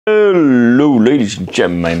Hello ladies and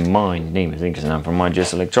gentlemen, my name is Inks and I'm from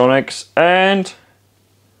MR Electronics, and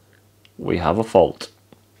we have a fault.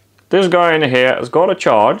 This guy in here has got a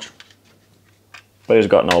charge, but he's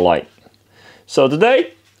got no light. So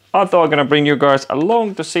today I thought I'm gonna bring you guys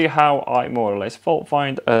along to see how I more or less fault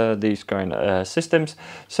find these kind of systems.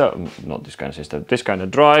 So not this kind of system, this kind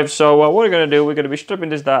of drive. So what we're gonna do, we're gonna be stripping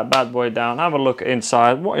this bad boy down, have a look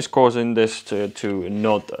inside what is causing this to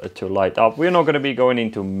not to light up. We're not gonna be going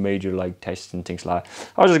into major like tests and things like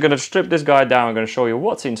that. I'm just gonna strip this guy down. I'm gonna show you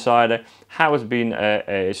what's inside it, how it's been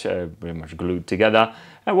pretty much glued together,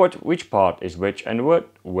 and which part is which, and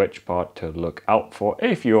which part to look out for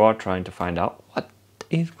if you are trying to find out what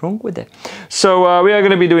is wrong with it. So we are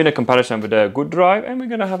going to be doing a comparison with a good drive, and we're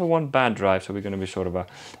going to have one bad drive. So we're going to be sort of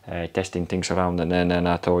testing things around, and then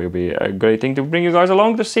I thought it would be a great thing to bring you guys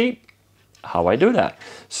along to see how I do that.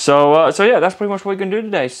 So yeah, that's pretty much what we're going to do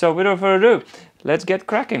today. So without further ado, let's get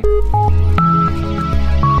cracking.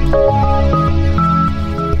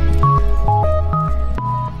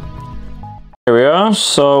 Here we are.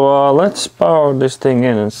 So let's power this thing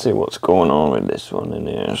in and see what's going on with this one in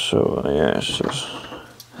here. So yeah,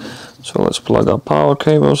 so let's plug our power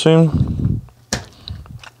cables in.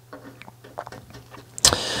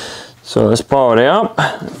 So let's power it up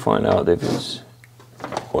and find out if it's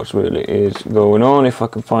what really is going on, if I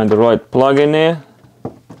can find the right plug in there.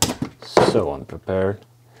 So unprepared.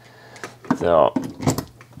 So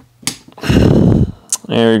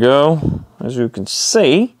there we go. As you can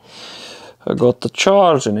see, I got the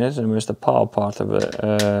charge in it, and the power part of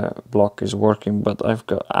the block is working, but I've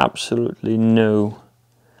got absolutely no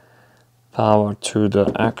power to the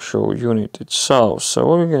actual unit itself. So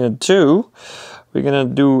what we're going to do, we're going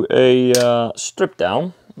to do a strip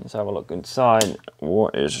down. Let's have a look inside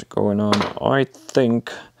what is going on. I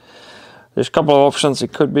think there's a couple of options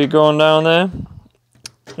it could be going down there.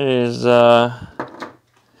 Is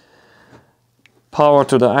power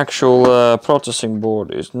to the actual processing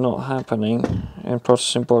board is not happening, and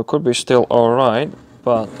processing board could be still alright,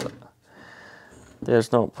 but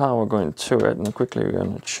there's no power going to it. And quickly we're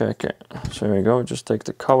going to check it. So here we go, just take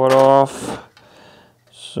the cover off.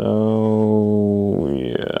 So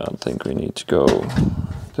yeah, I think we need to go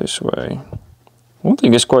this way. One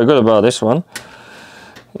thing is quite good about this one,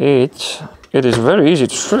 it is very easy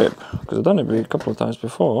to strip, because I've done it a couple of times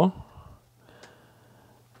before,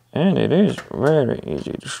 and it is very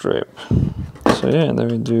easy to strip. So yeah, then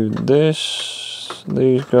we do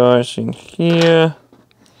these guys in here.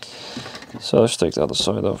 So let's take the other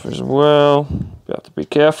side off as well. We have to be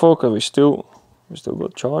careful, because we still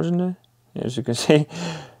got charge in there. As you can see,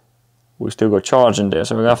 we still got charge in there,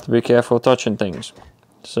 so we have to be careful touching things.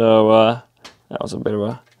 So that was a bit of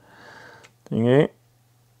a thingy.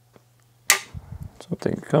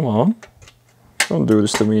 Something, come on, don't do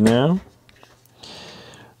this to me now.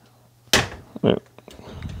 There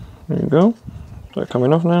you go. Is that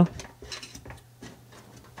coming off now?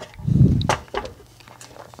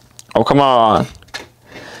 Oh, come on.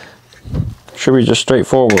 Should be just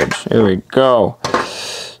straightforward. Here we go.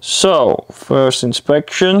 So, first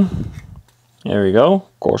inspection. Here we go.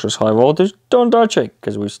 Cautious high voltage. Don't touch it,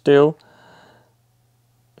 because we still,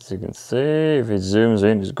 as you can see, if it zooms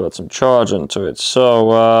in, it's got some charge into it.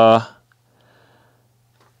 So,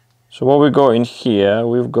 so what we got in here,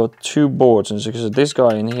 we've got two boards, and so this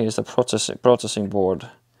guy in here is the processing board.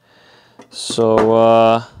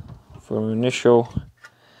 So for initial,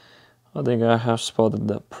 I think I have spotted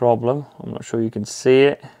that problem. I'm not sure you can see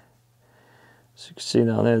it. So you can see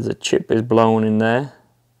down there, the chip is blown in there.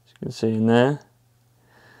 As you can see in there.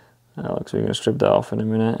 That looks, we're going to strip that off in a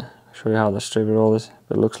minute. I'll show you how to strip it all this.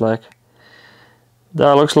 It looks like.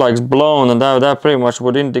 That looks like it's blown, and that pretty much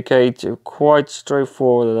would indicate quite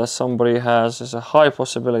straightforward that somebody has, there's a high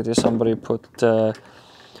possibility somebody put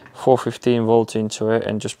 415 volts into it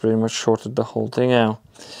and just pretty much shorted the whole thing out.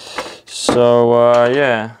 So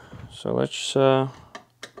yeah, so let's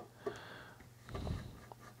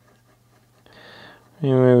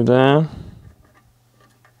remove that.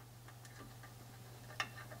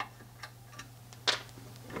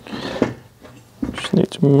 Just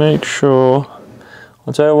need to make sure.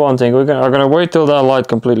 I'll tell you one thing, I'm gonna wait till that light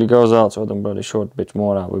completely goes out so I don't bloody short a bit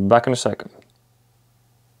more out. We'll be back in a second.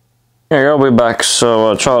 Here you go, we're back.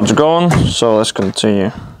 So charge gone, so let's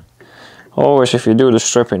continue. Always, if you do the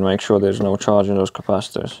stripping, make sure there's no charge in those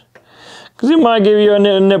capacitors, because it might give you a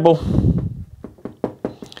nibble.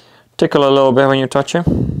 Tickle a little bit when you touch it.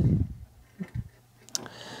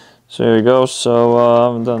 So here we go, so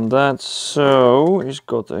I've done that. So it's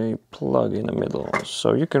got a plug in the middle,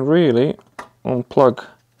 so you can really unplug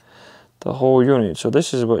the whole unit. So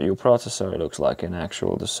this is what your processor looks like in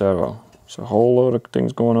actual the servo. So a whole lot of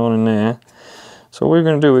things going on in there. So what we're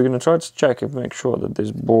going to do, we're going to try to check if make sure that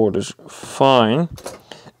this board is fine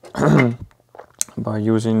by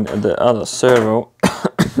using the other servo.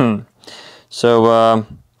 So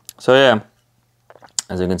yeah,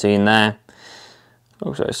 as you can see in there,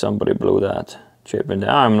 looks like somebody blew that chip in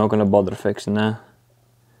there. I'm not going to bother fixing that.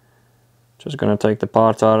 Just going to take the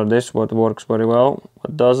parts out of this, what works very well,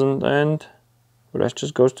 what doesn't, and the rest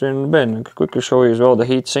just goes straight in the bin. I can quickly show you as well the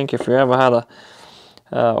heat sink. If you ever had a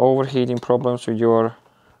overheating problems with your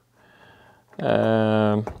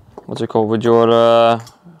what's it called, with your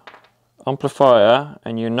amplifier,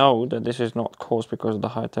 and you know that this is not caused because of the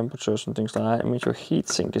high temperatures and things like that, it means your heat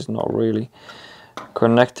sink is not really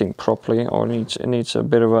connecting properly, or it needs a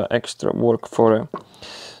bit of extra work for it.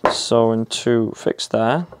 So, and to fix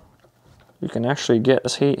that, you can actually get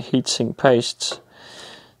this heat sink pastes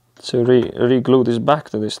to re-glue this back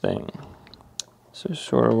to this thing. So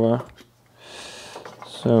sort of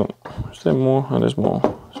so is there more? Oh, there's more.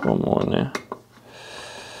 There's one more in there.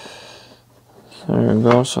 So there we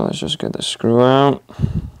go. So let's just get the screw out.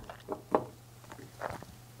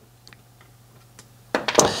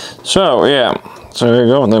 So yeah, so there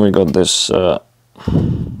you go. And then we got this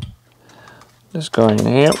this guy in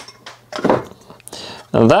here.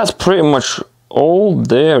 And that's pretty much all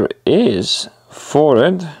there is for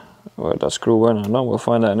it. Where that screw went, I don't know, we'll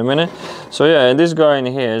find out in a minute. So yeah, and this guy in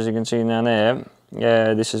here, as you can see down there,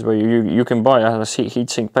 yeah, this is where you can buy a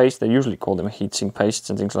heatsink paste. They usually call them heatsink pastes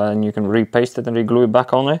and things like that, and you can repaste it and re-glue it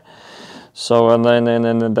back on there. So and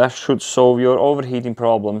then that should solve your overheating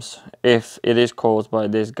problems if it is caused by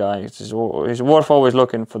this guy. It's worth always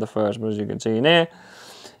looking for the first, but as you can see in here,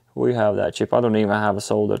 we have that chip. I don't even have a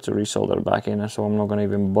solder to resolder it back in, so I'm not going to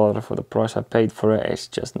even bother for the price I paid for it. It's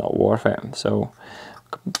just not worth it. So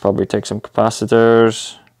probably take some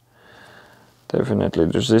capacitors, definitely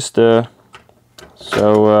resistor.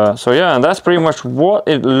 So yeah, and that's pretty much what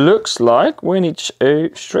it looks like when it's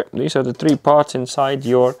stripped. These are the three parts inside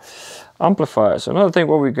your amplifier. So another thing,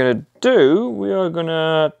 what we're gonna do, we are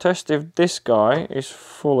gonna test if this guy is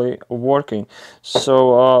fully working.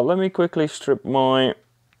 So let me quickly strip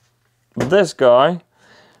this guy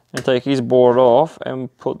and take his board off and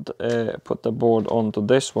put the board onto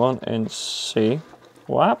this one and see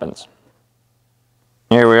what happens.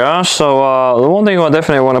 Here we are. So the one thing I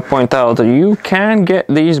definitely want to point out, that you can get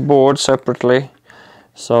these boards separately.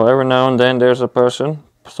 So every now and then there's a person,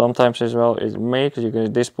 sometimes as well is me,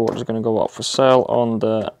 because this board is going to go up for sale on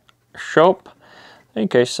the shop in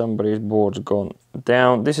case somebody's board's gone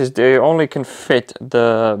down. This is, they only can fit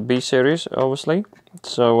the B series obviously,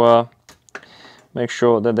 so make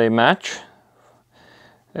sure that they match,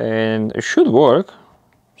 and it should work,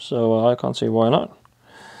 so I can't see why not.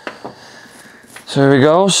 So here we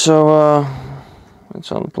go. So let's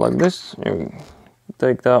unplug this.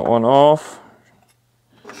 Take that one off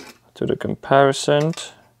to the comparison.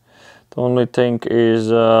 The only thing is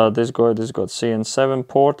this got CN7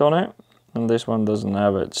 port on it, and this one doesn't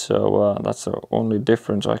have it. So that's the only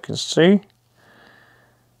difference I can see.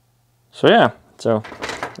 So yeah, so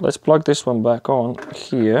let's plug this one back on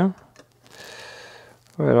here.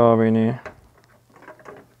 Where are we in here?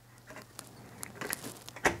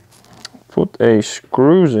 Put a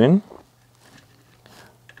screws in.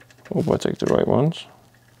 Hope I take the right ones.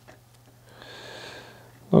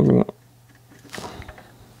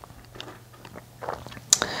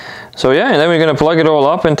 So yeah, and then we're gonna plug it all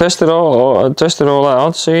up and test it all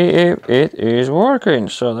out, see if it is working.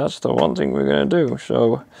 So that's the one thing we're gonna do.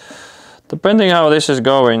 So depending how this is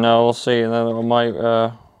going, I'll see, and then I might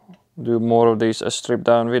do more of these stripped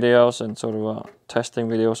down videos and sort of testing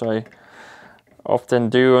videos I often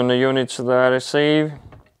do on the units that I receive.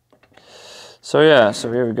 So yeah,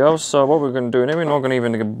 so here we go. So what we're going to do now, we're not going to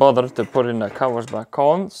even bother to put in the covers back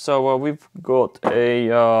on. So we've got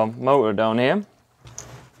a motor down here.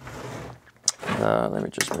 Let me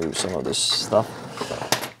just move some of this stuff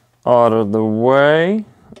out of the way.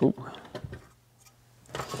 Ooh.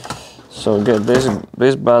 So get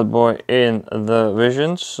this bad boy in the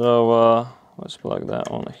vision. So let's plug that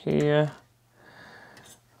on here.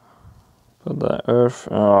 Put that earth.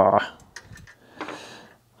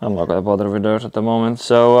 I'm not gonna bother with dirt at the moment.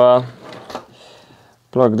 So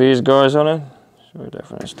plug these guys on it. So we're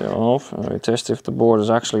definitely still off. And we test if the board is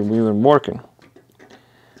actually even working.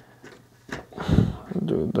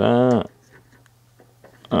 Do that.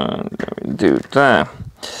 And then we do that.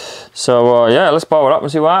 So yeah, let's power up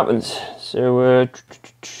and see what happens. So where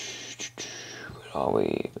are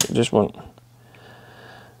we? Just one.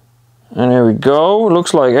 And here we go.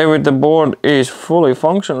 Looks like the board is fully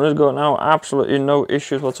functional. It's got now absolutely no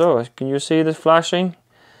issues whatsoever. Can you see this flashing?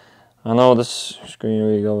 I know this screen,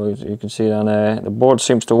 here we go, you can see down there, the board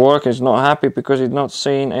seems to work. It's not happy because it's not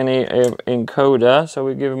seeing any encoder, so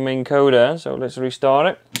we give him encoder. So let's restart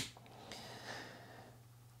it.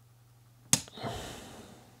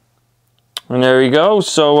 And there we go.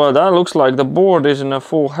 So that looks like the board is in a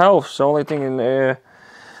full health. So only thing in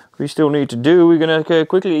we still need to do, we're gonna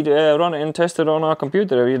quickly run it and test it on our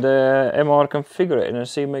computer with the MR Configurator and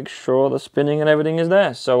see, make sure the spinning and everything is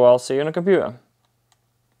there. So I'll see you on the computer.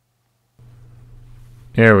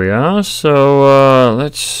 Here we are. So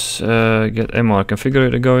let's get MR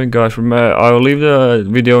Configurator going, guys. I will leave the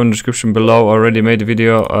video in the description below. I already made a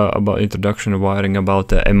video about introduction and wiring about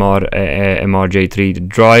the MR-J3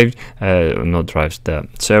 drive, not drives, the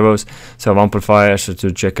servos, so amplifiers. So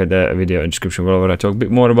to check out the video in the description below, where I talk a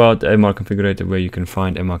bit more about MR Configurator, where you can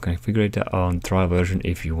find MR Configurator on trial version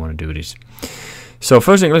if you want to do this. So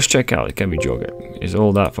first thing, let's check out. It can be jogging. Is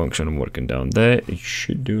all that function working down there? It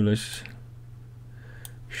should do.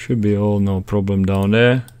 Should be all no problem down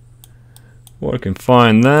there. Working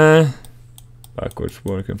fine there. Backwards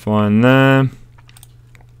working fine there.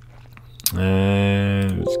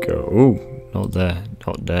 And let's go. Ooh, not there,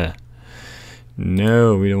 not there.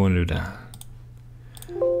 No, we don't want to do that.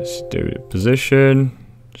 Let's do the position.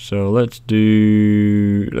 So let's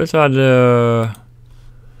add a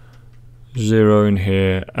 0 in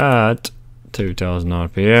here at 2000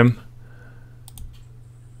 RPM.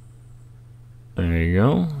 There you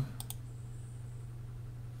go.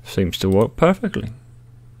 Seems to work perfectly.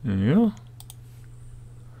 There you go.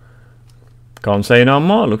 Can't say no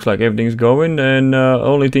more. Looks like everything's going. And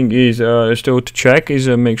only thing is still to check is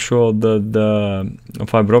make sure that the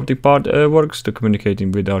fiber optic part works to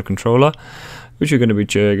communicating with our controller, which we're gonna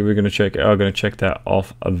check that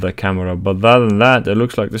off of the camera. But other than that, it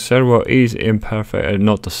looks like the servo is imperfect.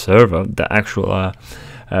 Not the servo, the actual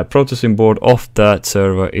processing board of that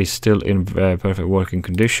server is still in perfect working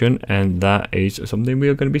condition, and that is something we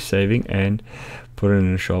are going to be saving and putting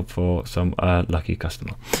in the shop for some lucky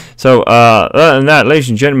customer. So other than that, ladies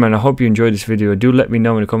and gentlemen, I hope you enjoyed this video. Do let me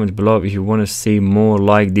know in the comments below if you want to see more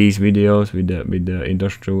like these videos with the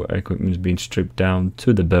industrial equipment being stripped down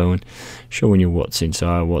to the bone, showing you what's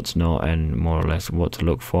inside, what's not, and more or less what to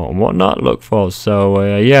look for and what not look for.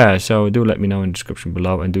 So yeah, so do let me know in the description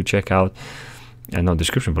below, and do check out, and not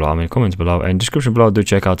description below, I mean comments below, and description below, do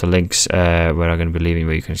check out the links where I'm going to be leaving,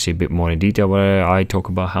 where you can see a bit more in detail, where I talk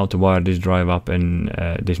about how to wire this drive up and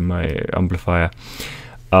this my amplifier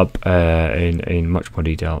up in much more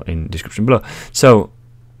detail in description below. So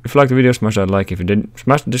if you liked the video, smash that like. If you didn't,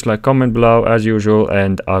 smash the dislike, comment below as usual,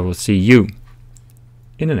 and I will see you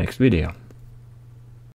in the next video.